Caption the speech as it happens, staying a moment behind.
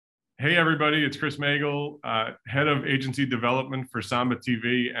Hey everybody, it's Kris Magel, head of agency development for Samba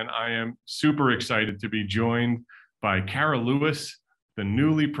TV, and I am super excited to be joined by Cara Lewis, the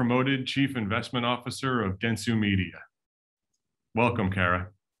newly promoted Chief Investment Officer of Dentsu Media. Welcome, Cara.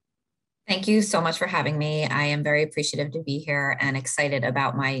 Thank you so much for having me. I am very appreciative to be here and excited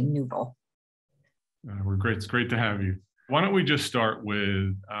about my new role. We're great. It's great to have you. Why don't we just start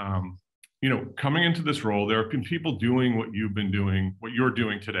with, coming into this role, there have been people doing what you've been doing, what you're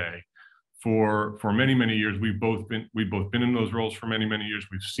doing today for many, many years. We've both been in those roles for many, many years.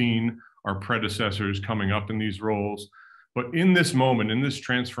 We've seen our predecessors coming up in these roles. But in this moment, in this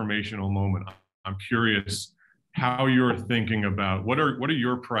transformational moment, I'm curious how you're thinking about what are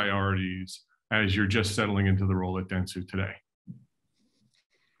your priorities as you're just settling into the role at Dentsu today?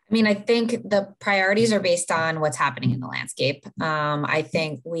 I think the priorities are based on what's happening in the landscape. I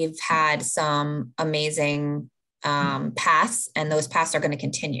think we've had some amazing paths, and those paths are going to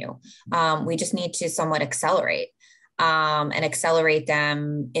continue. We just need to somewhat accelerate and accelerate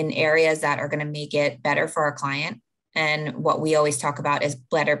them in areas that are going to make it better for our client. And what we always talk about is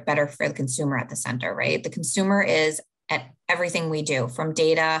better for the consumer at the center, right? The consumer is at everything we do, from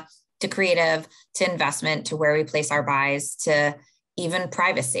data to creative to investment to where we place our buys to even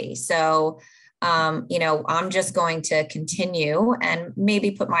privacy. So, I'm just going to continue and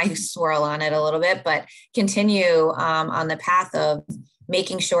maybe put my swirl on it a little bit, but continue on the path of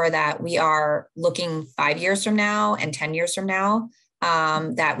making sure that we are looking 5 years from now and 10 years from now,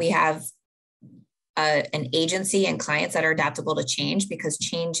 that we have an agency and clients that are adaptable to change, because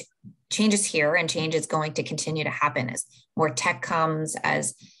change is here and change is going to continue to happen as more tech comes,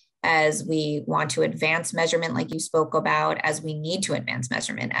 as we want to advance measurement, like you spoke about, as we need to advance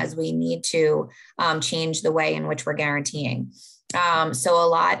measurement, as we need to change the way in which we're guaranteeing. So a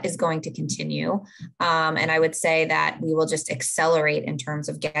lot is going to continue. And I would say that we will just accelerate in terms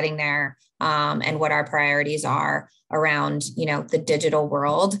of getting there, and what our priorities are around, the digital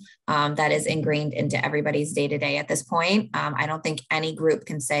world that is ingrained into everybody's day-to-day at this point. I don't think any group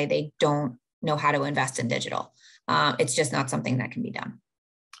can say they don't know how to invest in digital. It's just not something that can be done.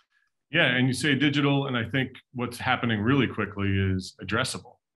 Yeah, and you say digital, and I think what's happening really quickly is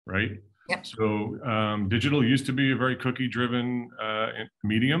addressable, right? Yep. So digital used to be a very cookie-driven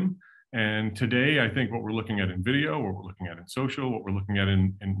medium, and today I think what we're looking at in video, what we're looking at in social, what we're looking at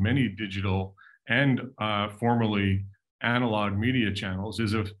in many digital and formerly analog media channels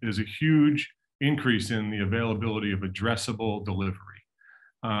is a huge increase in the availability of addressable delivery.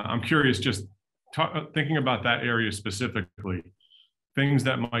 I'm curious, just thinking about that area specifically, things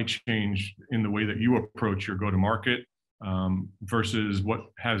that might change in the way that you approach your go-to-market versus what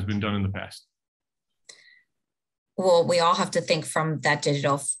has been done in the past? Well, we all have to think from that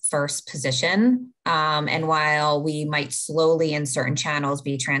digital first position. And while we might slowly in certain channels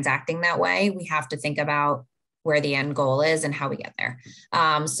be transacting that way, we have to think about where the end goal is and how we get there.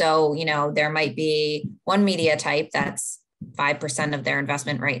 So, there might be one media type that's 5% of their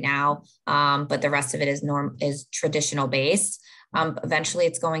investment right now, but the rest of it is traditional based. Eventually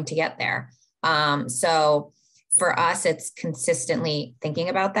it's going to get there. So for us, it's consistently thinking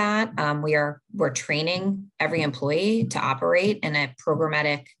about that. We're training every employee to operate in a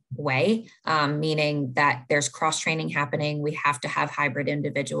programmatic way, meaning that there's cross-training happening. We have to have hybrid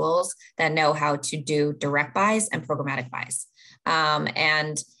individuals that know how to do direct buys and programmatic buys.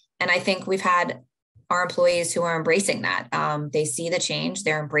 And I think we've had our employees who are embracing that. They see the change,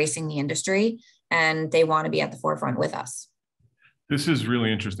 they're embracing the industry, and they want to be at the forefront with us. This is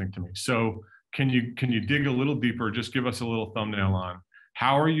really interesting to me. So can you dig a little deeper, just give us a little thumbnail on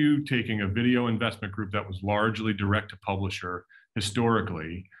how are you taking a video investment group that was largely direct to publisher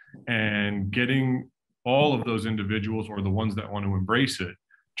historically and getting all of those individuals, or the ones that want to embrace it,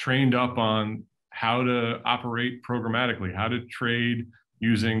 trained up on how to operate programmatically, how to trade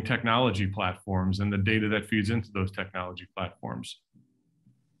using technology platforms and the data that feeds into those technology platforms?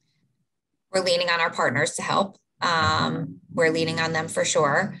 We're leaning on our partners to help. We're leaning on them for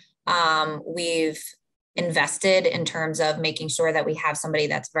sure. We've invested in terms of making sure that we have somebody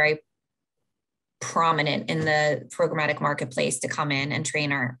that's very prominent in the programmatic marketplace to come in and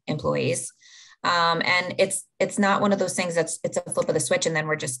train our employees. And it's not one of those things it's a flip of the switch and then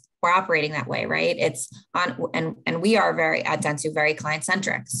we're operating that way, right? It's on, and we are at Dentsu very client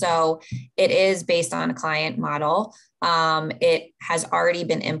centric. So it is based on a client model. It has already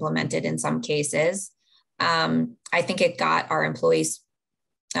been implemented in some cases. I think it got our employees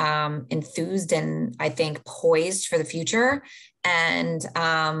enthused and I think poised for the future. And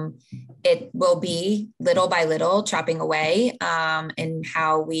it will be little by little chopping away in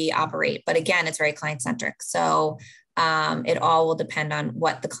how we operate. But again, it's very client centric. So It all will depend on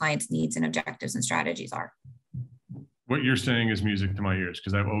what the client's needs and objectives and strategies are. What you're saying is music to my ears,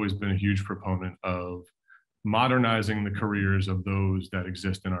 because I've always been a huge proponent of modernizing the careers of those that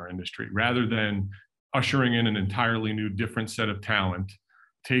exist in our industry, rather than ushering in an entirely new, different set of talent,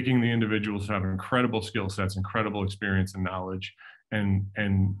 taking the individuals who have incredible skill sets, incredible experience and knowledge, and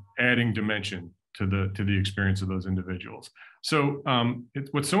adding dimension to the experience of those individuals. So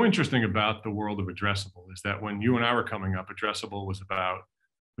what's so interesting about the world of addressable is that when you and I were coming up, addressable was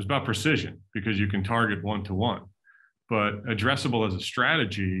about precision, because you can target one-to-one. But addressable as a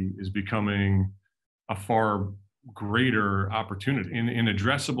strategy is becoming a far greater opportunity. In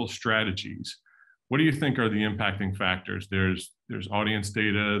addressable strategies, what do you think are the impacting factors? There's audience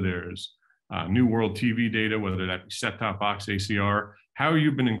data, there's New World TV data, whether that be set-top box, ACR. How have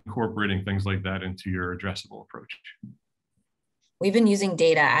you been incorporating things like that into your addressable approach? We've been using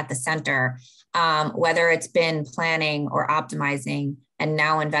data at the center, whether it's been planning or optimizing and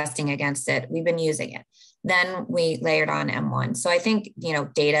now investing against it, we've been using it. Then we layered on M1. So I think,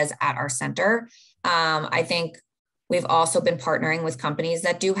 data is at our center. I think we've also been partnering with companies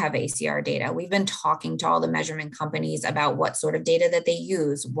that do have ACR data. We've been talking to all the measurement companies about what sort of data that they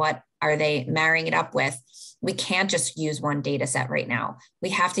use. What are they marrying it up with? We can't just use one data set right now. We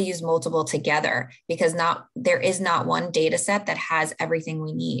have to use multiple together, because there is not one data set that has everything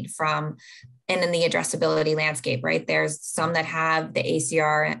we need and in the addressability landscape, right? There's some that have the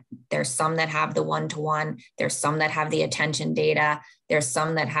ACR, there's some that have the one-to-one, there's some that have the attention data, there's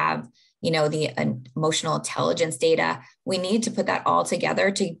some that have the emotional intelligence data. We need to put that all together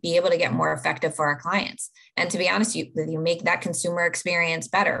to be able to get more effective for our clients. And to be honest, you make that consumer experience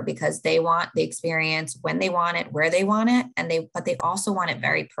better, because they want the experience when they want it, where they want it, but they also want it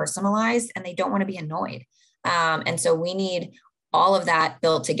very personalized, and they don't want to be annoyed. And so we need all of that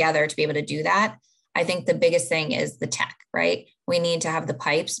built together to be able to do that. I think the biggest thing is the tech, right? We need to have the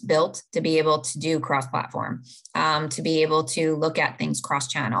pipes built to be able to do cross-platform, to be able to look at things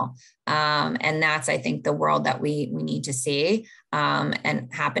cross-channel. And that's, I think, the world that we need to see and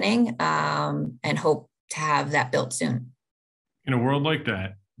happening, and hope to have that built soon. In a world like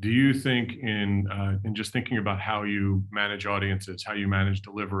that, do you think in just thinking about how you manage audiences, how you manage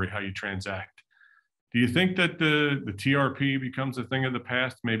delivery, how you transact, do you think that the TRP becomes a thing of the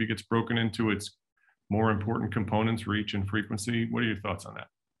past, maybe gets broken into its more important components, reach and frequency? What are your thoughts on that?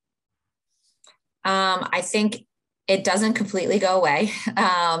 I think it doesn't completely go away,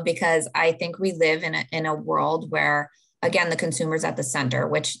 because I think we live in a world where, again, the consumer's at the center,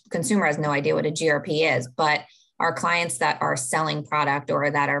 which consumer has no idea what a GRP is, but our clients that are selling product or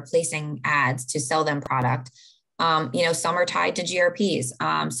that are placing ads to sell them product, some are tied to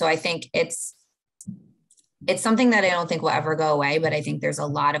GRPs. So I think it's something that I don't think will ever go away, but I think there's a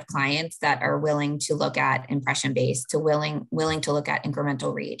lot of clients that are willing to look at impression-based, willing to look at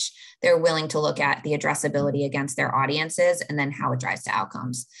incremental reach. They're willing to look at the addressability against their audiences and then how it drives to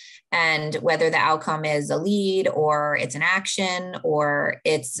outcomes. And whether the outcome is a lead or it's an action or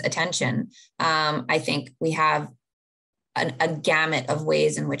it's attention, I think we have a gamut of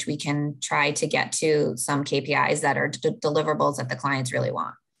ways in which we can try to get to some KPIs that are deliverables that the clients really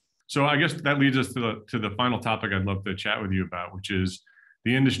want. So I guess that leads us to the final topic I'd love to chat with you about, which is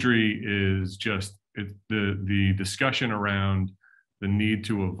the industry is just the discussion around the need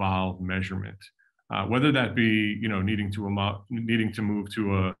to evolve measurement, whether that be needing to move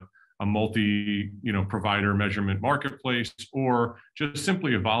to a multi provider measurement marketplace, or just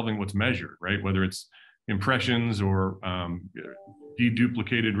simply evolving what's measured, right? Whether it's impressions or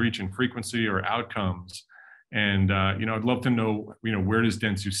deduplicated reach and frequency or outcomes. And, I'd love to know, where does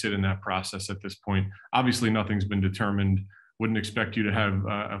Dentsu sit in that process at this point? Obviously, nothing's been determined. Wouldn't expect you to have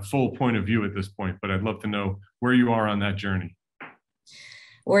a full point of view at this point, but I'd love to know where you are on that journey.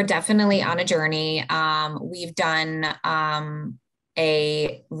 We're definitely on a journey. We've done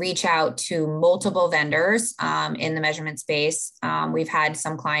a reach out to multiple vendors in the measurement space. We've had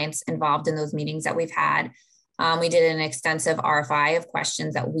some clients involved in those meetings that we've had. We did an extensive RFI of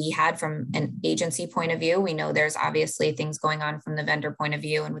questions that we had from an agency point of view. We know there's obviously things going on from the vendor point of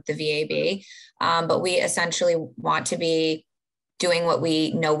view and with the VAB, but we essentially want to be doing what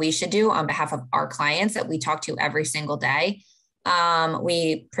we know we should do on behalf of our clients that we talk to every single day.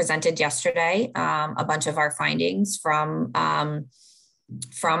 We presented yesterday a bunch of our findings from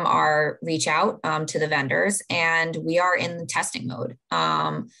our reach out to the vendors, and we are in the testing mode.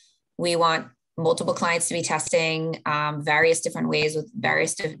 We want multiple clients to be testing various different ways with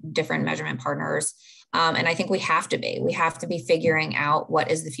various different measurement partners. And I think we have to be figuring out what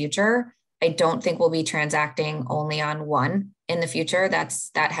is the future. I don't think we'll be transacting only on one in the future. That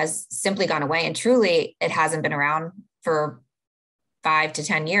has simply gone away. And truly, it hasn't been around for 5 to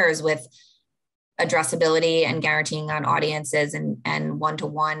 10 years with addressability and guaranteeing on audiences and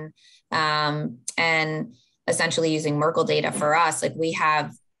one-to-one, and essentially using Merkle data for us. Like, we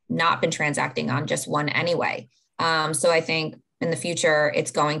have not been transacting on just one anyway. So I think in the future,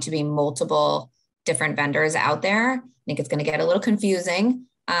 it's going to be multiple different vendors out there. I think it's going to get a little confusing,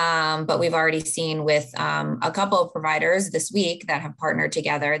 but we've already seen with a couple of providers this week that have partnered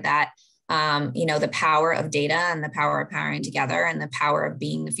together that the power of data and the power of powering together and the power of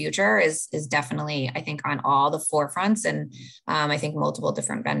being the future is definitely, I think, on all the forefronts. And I think multiple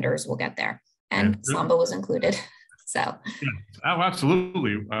different vendors will get there. And Samba was included. So. Yeah. Oh,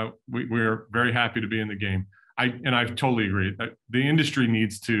 absolutely. We're very happy to be in the game. I totally agree. The industry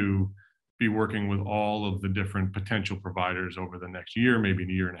needs to be working with all of the different potential providers over the next year, maybe a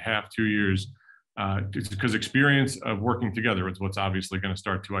year and a half, 2 years, because experience of working together is what's obviously going to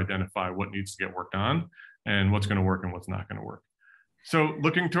start to identify what needs to get worked on and what's going to work and what's not going to work. So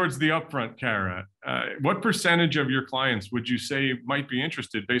looking towards the upfront, Cara, what percentage of your clients would you say might be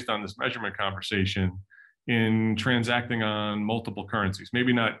interested, based on this measurement conversation, in transacting on multiple currencies?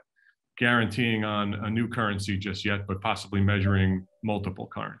 Maybe not guaranteeing on a new currency just yet, but possibly measuring multiple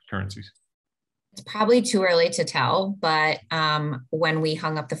currencies. It's probably too early to tell, but when we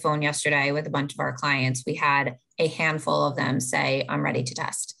hung up the phone yesterday with a bunch of our clients, we had a handful of them say, I'm ready to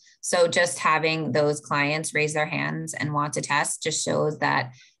test. So just having those clients raise their hands and want to test just shows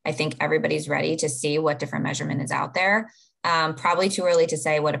that I think everybody's ready to see what different measurement is out there. Probably too early to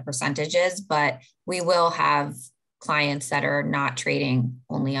say what a percentage is, but we will have clients that are not trading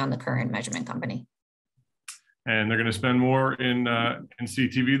only on the current measurement company. And they're going to spend more in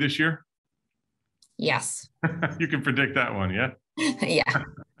CTV this year? Yes. You can predict that one, yeah? Yeah.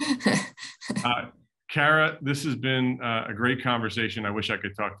 Cara, this has been a great conversation. I wish I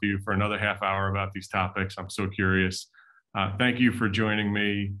could talk to you for another half hour about these topics. I'm so curious. Thank you for joining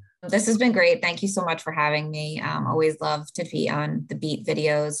me. This has been great. Thank you so much for having me. Always love to be on the Beat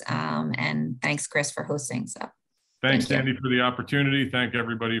videos. And thanks, Kris, for hosting. So thanks, Sandy, for the opportunity. Thank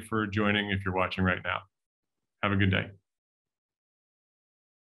everybody for joining if you're watching right now. Have a good day.